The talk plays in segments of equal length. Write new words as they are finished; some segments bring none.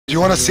Do you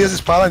want to seize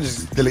his pal and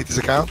just delete his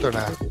account or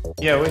not?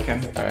 Yeah, we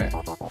can. Alright.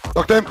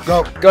 Lock them,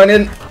 go. Going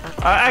in.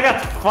 I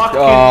got fucking.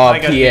 Oh, I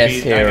got PS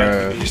DB'd,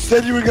 hero. You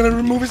said you were gonna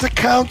remove his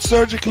account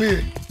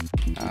surgically.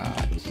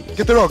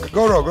 Get the rogue,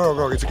 go rogue, go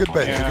rogue. It's a good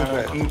bet. It's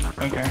a good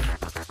bet. Okay.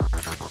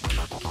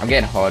 I'm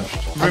getting hodged.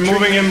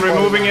 Removing him,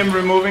 removing him,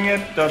 removing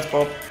it. That's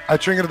pop. I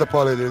triggered the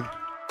poly, dude.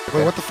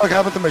 Wait, what the fuck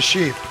happened to my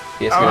sheep?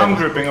 PS I'm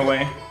hero. gripping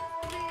away.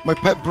 My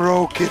pet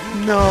broke it.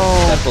 No.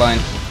 That's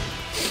blind.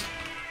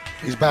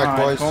 He's back,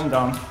 Alright, boys. calm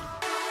down.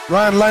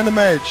 Ryan, line the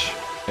mage.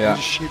 Yeah. There's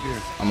sheep here.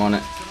 I'm on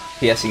it.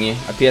 PSing you.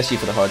 I PS you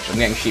for the hodge. I'm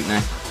getting sheep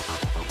now.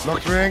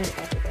 Locked ring.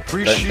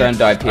 Pre-sheep. Don't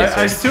die, PS.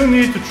 I still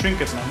need to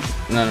trinket, man.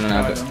 No.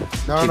 No,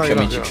 Keep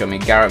no, show me.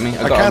 Garrett me.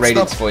 I I got a can't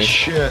radiance stop for you.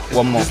 shit.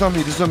 One more. This is not me,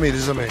 this is not me,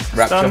 this is not me.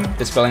 Rapture. Stun.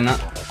 Dispelling that.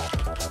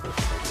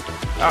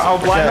 I'll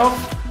blind Okay.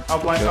 off. I'll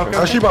blind. Okay.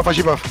 I sheep off, I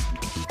sheep off.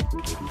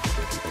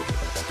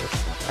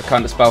 I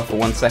can't dispel for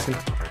 1 second.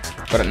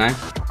 Got it now.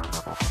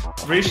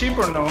 Resheep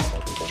or no?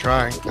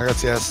 Trying. I got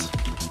CS.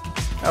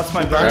 That's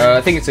my burn.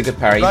 I think it's a good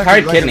parry. You Like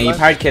parried it, like kidney. it, You like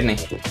parried kidney.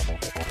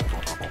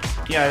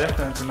 Yeah, I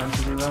definitely meant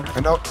to do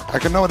that. I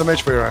can know what the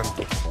mage for you, Ryan.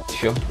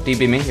 Sure.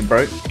 DB me. It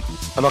broke.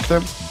 I locked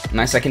him.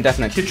 Nice second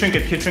definite. Kid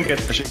trinket, kid trinket.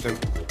 I sheeped him.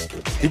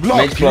 He blocked.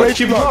 Mage He blocked. rage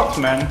She blocked. blocked,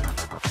 man.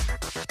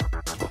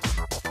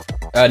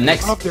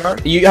 Next. Up the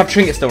art. You have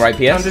trinket still, right,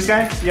 On this PS?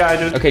 guy? Yeah, I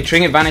do. Okay,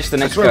 trinket vanish the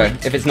next go. swear.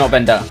 If it's not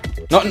vendetta.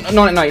 Not. Only if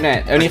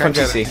I'm Can't get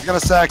it. TC. He's gonna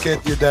sack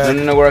it, you're dead.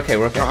 No, we're okay.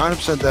 We're You're okay.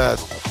 100% dead.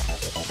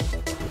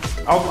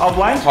 I'll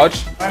blind.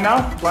 Hodge. Right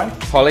now, blind.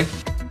 Polly.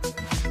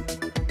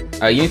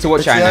 You need to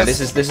watch out now. Yes. This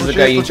is the Push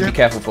guy it, you need push to be it.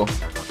 careful for.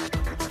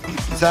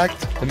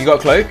 Sacked. Have you got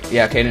a cloak?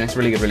 Yeah, okay, then it's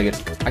really good, really good.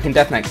 I can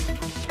death next.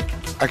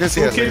 I can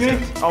see Who it. killed me?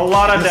 A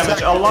lot of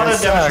damage. A lot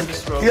of damage on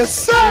this road. Yes,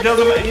 sacked.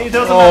 It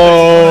doesn't Oh.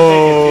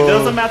 matter. It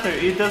doesn't matter.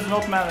 It does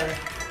not matter.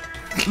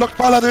 Lock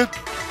Pala, dude.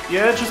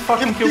 Yeah, just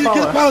fucking kill kill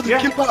Pala. Pala, dude, Yeah,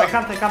 kill Pala. I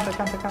can't. You're I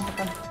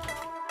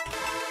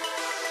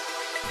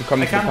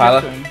coming for the can't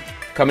pala. get to him.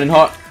 Coming in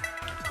hot.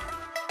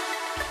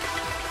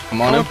 I'm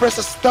I'm on gonna him. press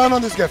a stun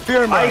on this guy.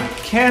 Fear him, I man.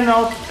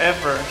 cannot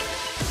ever.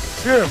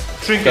 Fear him.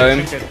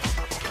 Dome. Trinket.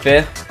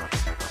 Fear.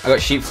 I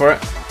got sheep for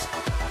it.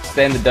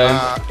 Stay in the dome.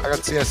 I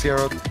got CS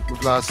hero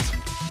with last.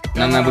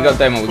 No, we got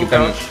dome. We Full got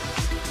dome. couch.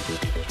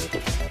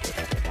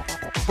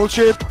 Full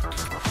chip.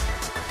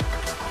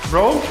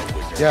 Rogue?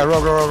 Yeah,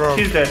 rogue.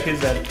 He's dead. He's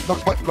dead.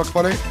 Lock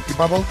Polly. He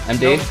bubbled.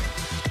 MD.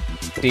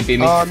 DB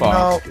me Oh far.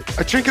 no.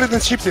 I trinketed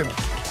and shipped him.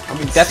 I'm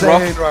Death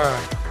insane, rock.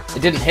 Ryan.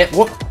 It didn't hit.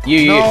 What?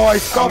 You. No, I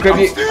stopped him.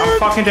 Grab you. I'm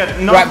fucking dead.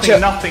 Rapture.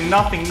 Nothing. He's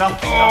dead. He's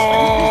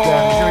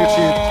gonna get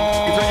cheat.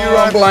 He's on you, Oh,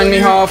 Ryan. blind me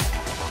He's on you.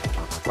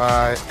 half.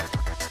 Bye.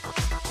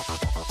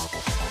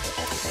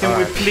 Can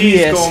we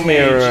please go PS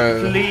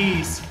hero.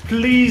 mage?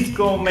 Please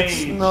go mage.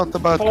 It's not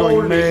about Holy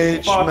going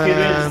mage, fuck,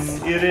 man.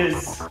 It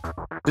is.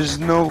 There's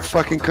no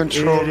fucking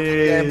control It in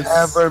the game is.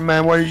 ever,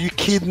 man. Why are you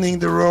kidding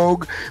the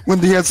rogue when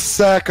they had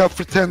sack up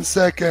for 10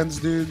 seconds,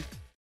 dude?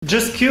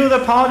 Just kill the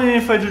paladin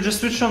if I do. Just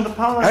switch on the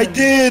paladin. I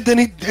did, and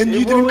you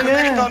didn't Well,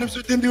 connect yeah. on him, so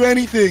it didn't do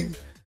anything.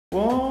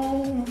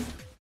 Whoa.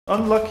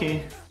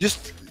 Unlucky.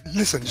 Just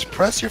listen, just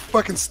press your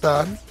fucking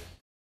stun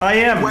I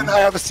am. when I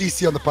have a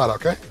CC on the pala,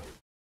 okay?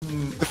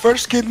 The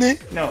first kidney,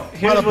 No,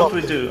 here's Pala what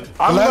we buffed do. it.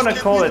 I'm the last gonna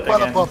call kidney, it the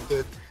pala again. buffed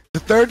it. The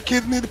third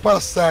kidney, the pala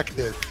sacked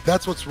it.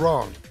 That's what's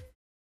wrong.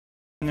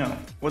 No.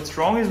 What's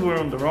wrong is we're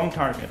on the wrong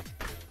target.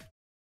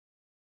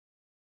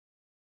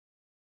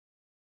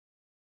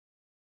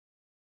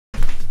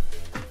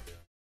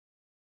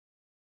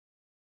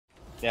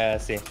 Yeah, I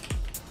see.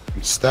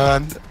 I'm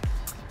stunned.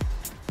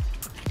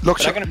 Look,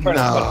 But I'm gonna burn it,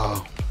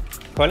 no.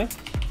 Calling?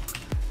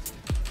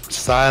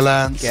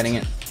 Silence. Getting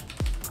it.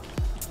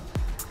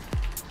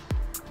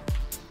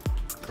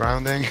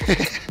 Grounding.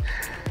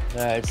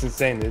 It's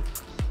insane, dude.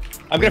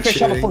 I'm gonna fish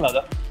Shama full now,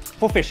 though.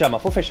 Full fish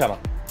Shama.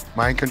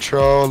 Mind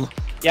control.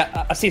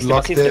 Yeah, I see him.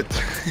 Locked it.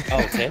 Oh,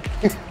 okay.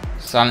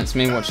 Silence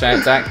me. Watch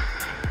out, Dak.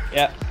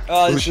 Yeah.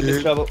 Oh, this is Bullshit.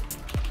 in trouble.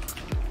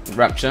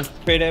 Rapture.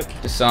 Straight out.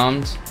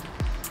 Disarmed.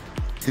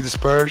 He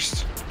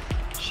dispersed.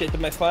 Shit,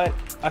 am I fine?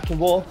 I can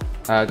wall.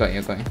 I got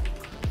you.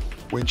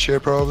 Wind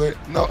shear probably.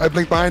 No, I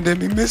blinked behind him.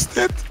 He missed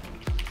it.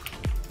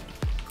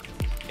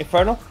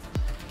 Inferno.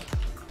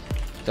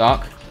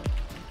 Dark.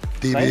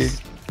 DB.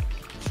 Nice.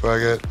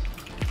 Fuck it.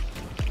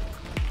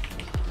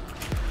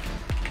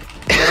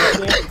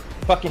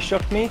 Fucking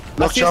shocked me.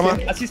 Lock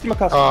Shaman. Assist him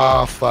across.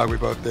 Oh fuck, we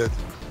both did.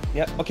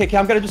 Yeah. Okay,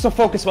 I'm gonna do some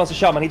focus once a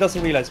Shaman. He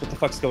doesn't realize what the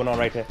fuck's going on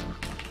right here.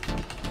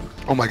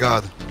 Oh my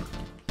god.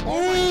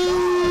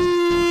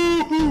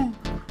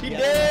 He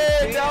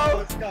did!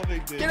 No! Get out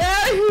of here!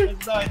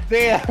 That's no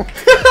idea!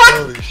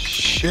 Holy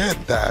shit,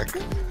 Dak.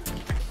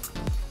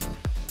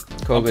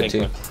 Cool, good Okay, too.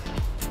 good.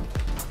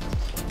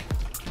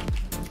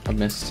 I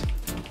missed.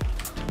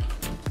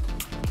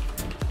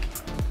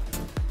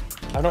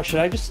 I don't know, should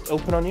I just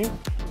open on you?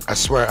 I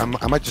swear, I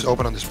might just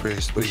open on this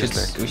priest. What do you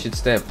guys think? We should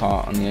stay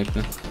apart on the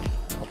opener.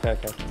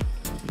 Okay.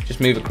 Just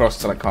move across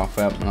to like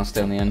halfway up, and I'll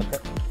stay on the end.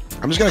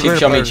 I'm just gonna Cheap go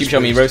shot me, to cheap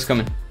shot me. Rose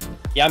coming.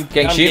 Yeah, I'm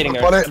Getting I'm sheep. getting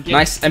her. Got it. I'm getting-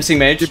 Nice. MC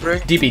mage. Deep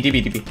break.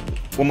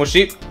 DB. One more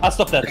sheep. I'll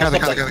stop that. I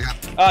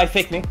can't. Oh, he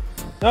faked me.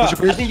 No, Push your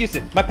I priest. didn't use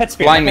it. My pet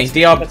spear. Blind my me. pet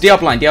spear, DR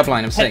blind.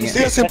 I'm setting Pet it.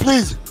 CS him,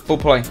 please. Full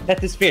play.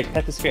 Pet is feared.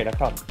 Pet is feared. I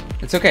can't.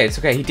 It's okay. It's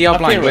okay. He DR I'm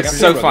blind. fearing, We're I'm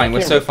so fearing, fine. I'm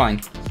We're so fearing.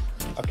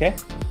 fine. Okay.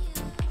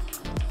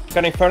 Got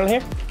an infernal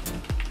here.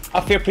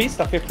 I'll fear priest.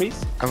 I'll fear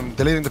priest. I'm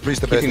deleting the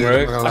priest a bit. Keeping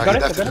dude. rogue. I'm not I gonna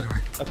got lie. it. I got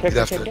it. He Okay.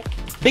 defed Okay. it. Okay.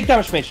 Big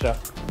damage mage though.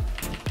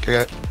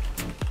 Okay.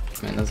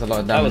 Man, there's a lot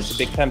of That damage. was a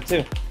big temp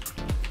too.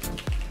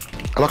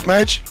 I lock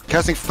mage.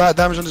 Casting fat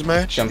damage on this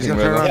mage. Jumping He's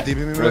gonna turn rogue. around. DB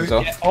me Rogue's maybe.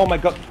 off. Yeah, oh my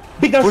god.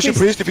 Big damage Push your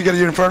priest. priest if you get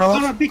your infernal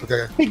off. No, big-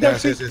 Okay. big Yeah,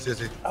 damage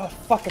yes. Oh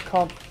fuck, I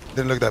can't.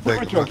 Didn't look that Full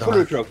big. root rogue. Full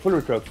root rogue. Full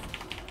root rogue.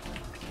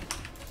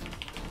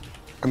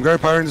 I'm very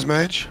powering this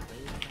mage.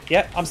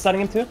 Yeah, I'm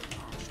stunning him too.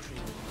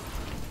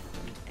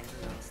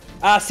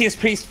 Ah, CS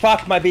priest.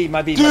 Fuck my B.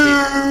 My B.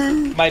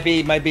 My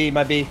B. My B.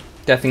 My B.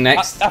 Deathing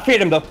next. I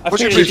feared him though. I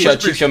Push feared your Cheap him.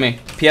 priest. shot me.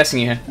 PSing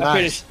you here.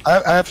 Nice.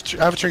 I have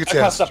trinkets. I can't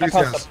Yes. stop. I Trinkets,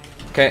 can't yes.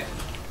 stop. Okay.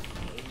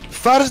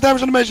 Fattest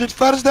damage on the mage.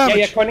 Fattest Yeah,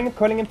 damage.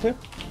 calling him too.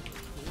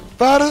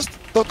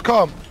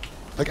 Fattest.com.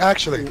 Like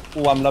actually.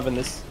 Oh, I'm loving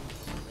this.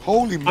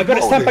 Holy I got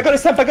his temp. I got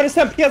his temp. I got his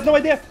temp. He has no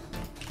idea.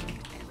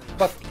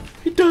 Fuck.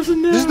 He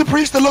doesn't know. This is the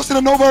priest that lost in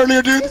a Nova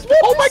earlier, dude.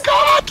 Oh my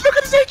god, look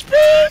at his HP!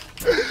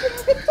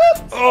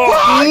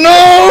 Oh,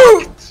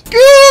 no!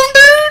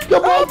 Kill,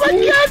 dude! Oh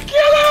my god,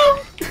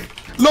 kill him!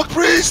 Look,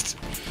 priest!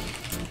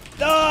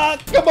 Ah,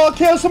 come on,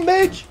 kill some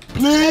mage.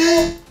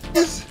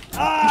 Please!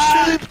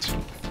 Ah, I'm shaped!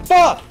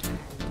 fuck.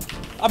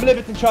 I'm a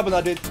little bit in trouble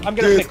now, dude. I'm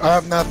gonna Dude, fix I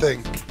have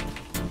nothing.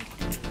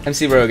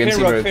 MC Rogue, Fear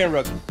MC rogue, Rogue. fear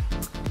rogue.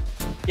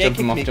 Yeah, Jump kick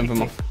him off, me, jump kick him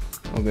me.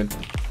 off. All good.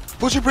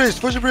 Push your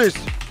priest, push your priest.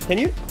 Can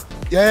you?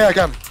 Yeah, I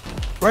can.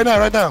 Right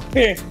now.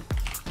 Fear.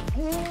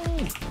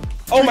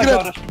 Oh my Trigger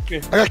god, it. I should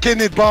fear. I got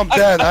kidney bomb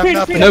dead. I have feared,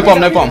 nothing. feared, No bomb,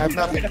 no feared, bomb. I have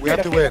feared, nothing. We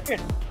have to feared, win.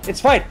 feared. It's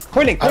fine.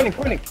 Coiling.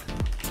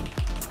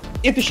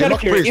 Into Shadow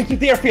lock Fury, priest. into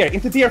Deer Fear,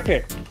 into Deer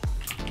Fear.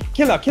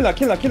 Kill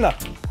now.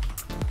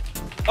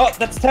 Oh,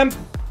 that's temp.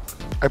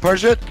 I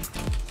purge it.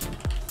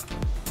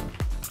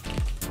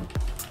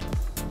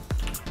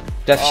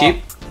 Death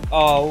sheep.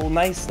 Oh,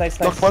 nice.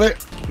 Lock volley.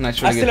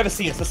 Nice, I really still have good. a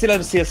CS. I still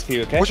have a CS for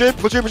you, okay? Push it.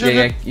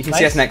 Yeah. You can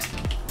see us Nice. next.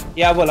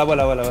 Yeah, I will.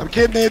 I'm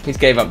kidneyed. He's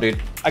gave up,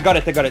 dude. I got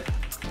it.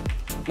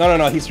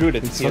 No, he's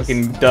rooted. He's CS.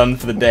 fucking done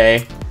for the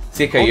day.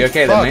 Zico, you Holy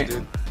okay fuck, then, mate?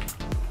 dude.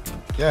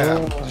 Yeah,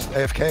 I'm just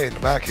AFK in the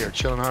back here,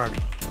 chilling hard.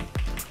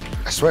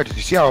 I swear, did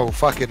you see how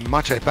fucking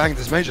much I banged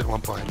this mage at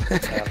one point?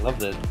 Yeah, I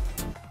loved it.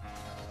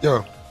 Yo,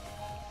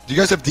 do you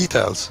guys have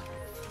details?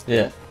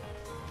 Yeah.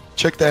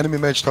 Check the enemy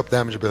mage top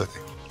damage ability.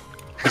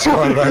 It's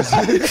hard, right?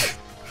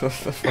 What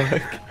the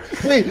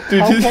fuck? Wait,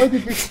 how far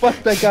did we fuck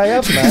that guy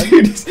up, man?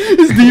 Dude, his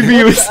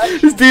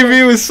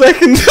DB was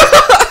second.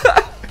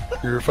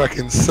 You were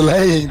fucking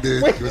slaying,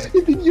 dude. Wait,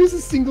 he didn't use a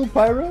single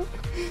pyro?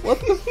 What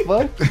the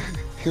fuck?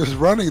 He was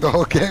running the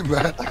whole game,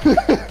 man.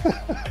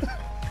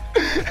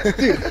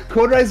 Dude,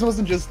 Code Rise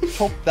wasn't just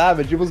top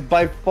damage, it was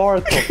by far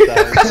top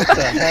damage. What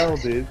the hell,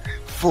 dude?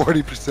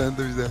 40%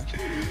 of his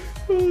damage.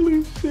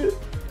 Holy shit.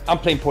 I'm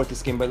playing port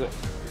this game, by the way.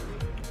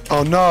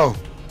 Oh no!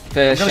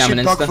 Fair I'm gonna shaman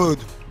shoot dog insta. food.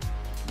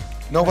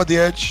 Nova the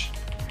edge.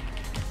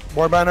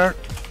 War banner.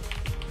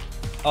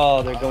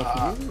 Oh, they're going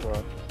for you?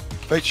 Or?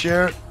 Fate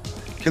shear.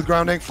 Kill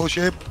grounding. Full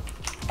shape.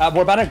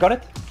 War Banner, got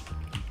it?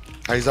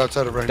 Ah, he's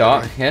outside of range.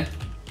 Dark, yeah.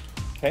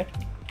 Okay.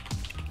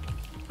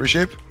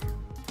 Reshape.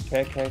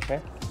 Okay.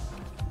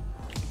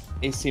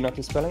 AC not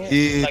dispelling it?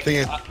 He Like,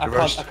 thinking I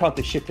reverse. can't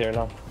do shit there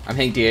now. I'm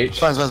hitting DH.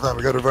 Fine.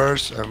 We got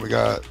reverse and we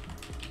got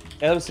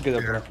Yeah, that was a good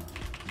opener. here.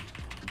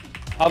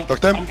 Lock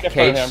them. I'm gonna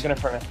Cage.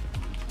 front here.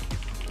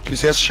 Can you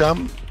see us,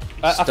 Sham?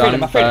 I Stun, failed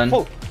him, burn.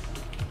 full.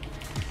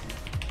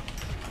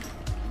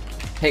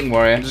 Hitting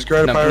warrior. Just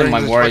grab No, fire never and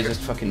mind, just warrior's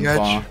fucking just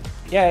fucking edge. far.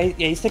 Yeah,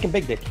 he's taking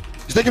big dick.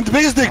 He's taking the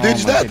biggest dick, dude. Oh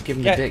He's my dead. God, give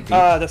him Yeah, the dick, dude.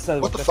 that's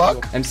not What the that's fuck?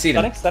 not MC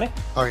Stunning, them. stunning.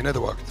 Oh, he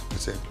nether walked.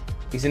 Let's see.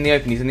 He's in the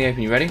open,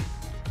 You ready?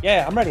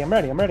 Yeah, I'm ready.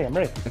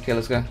 Okay,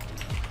 let's go.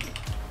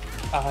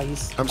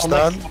 He's... I'm oh, nice.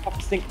 stunned. Pop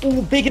this thing.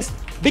 Ooh,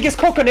 biggest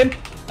cock on him.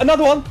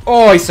 Another one.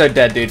 Oh, he's so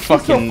dead, dude.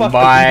 Fucking fucking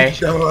bye.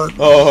 Come on.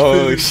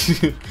 Oh,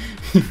 shit.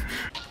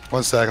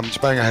 1 sec. I'm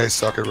just banging a haste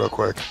socket real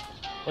quick.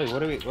 Wait,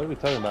 what are we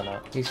talking about now?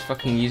 He's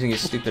fucking using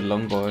his stupid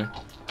longbow.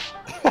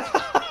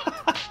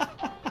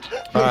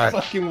 All right.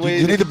 Fucking Do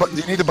you need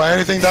to buy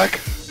anything, Dak?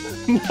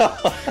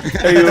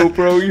 Hey, yo,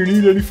 bro, you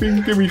need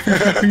anything? Give me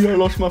 50p, I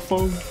lost my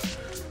phone.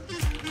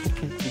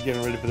 We're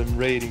getting ready for them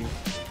raiding.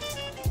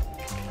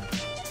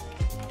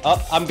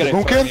 Oh, I'm The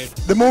gonna Moonkin? here.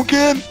 The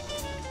Moonkin?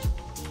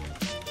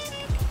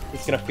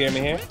 He's gonna fear me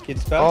here. Kid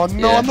spell. Oh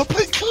no, Yeah. I'm not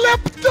playing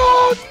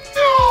Klepto!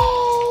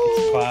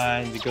 No!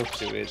 Fine, we go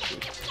through it.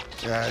 Dude.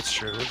 Yeah, it's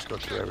true. Let's go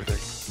through everything.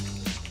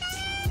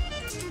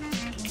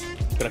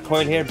 Got a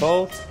coil here,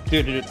 both.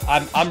 Dude,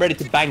 I'm ready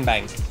to bang.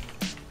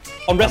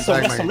 On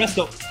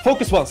resto.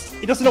 Focus once.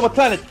 He doesn't know what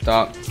planet.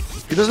 Dark.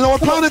 He doesn't know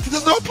what planet! He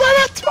doesn't know what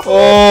planet!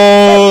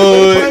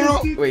 Oh!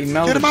 Wait, he Get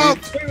melted. him out!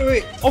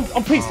 Wait.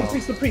 On priest. What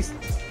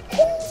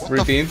the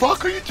Routine.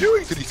 fuck are you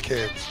doing to these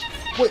kids?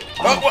 Wait.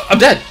 Oh, I'm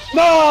dead.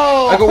 No!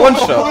 I got one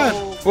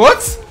shot.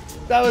 What?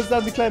 That was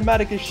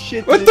anticlimactic as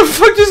shit. What dude. the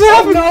fuck just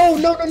happened?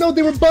 Oh, no,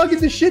 they were bugging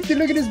the shit. Dude,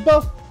 look at his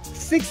buff.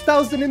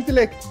 6,000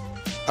 intellect.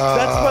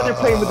 That's why they're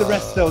playing with the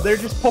resto. They're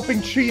just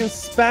popping tree and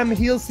spam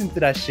heals into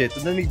that shit,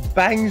 and then he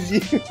bangs you.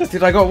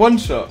 Dude, I got one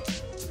shot.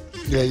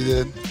 Yeah, you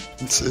did.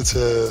 It's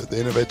the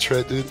innovate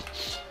trait, dude.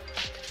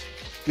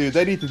 Dude,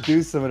 they need to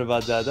do something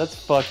about that. That's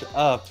fucked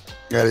up.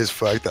 That is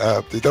fucked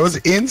up, dude. That was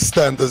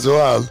instant as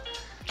well.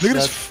 Look at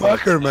this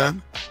fucker,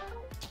 man.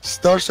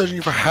 Start searching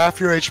you for half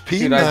your HP,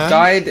 Dude, man. I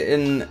died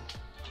in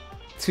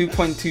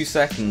 2.2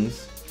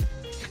 seconds.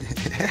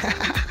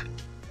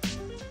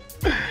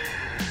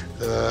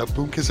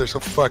 Boom kills are so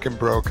fucking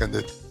broken,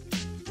 dude.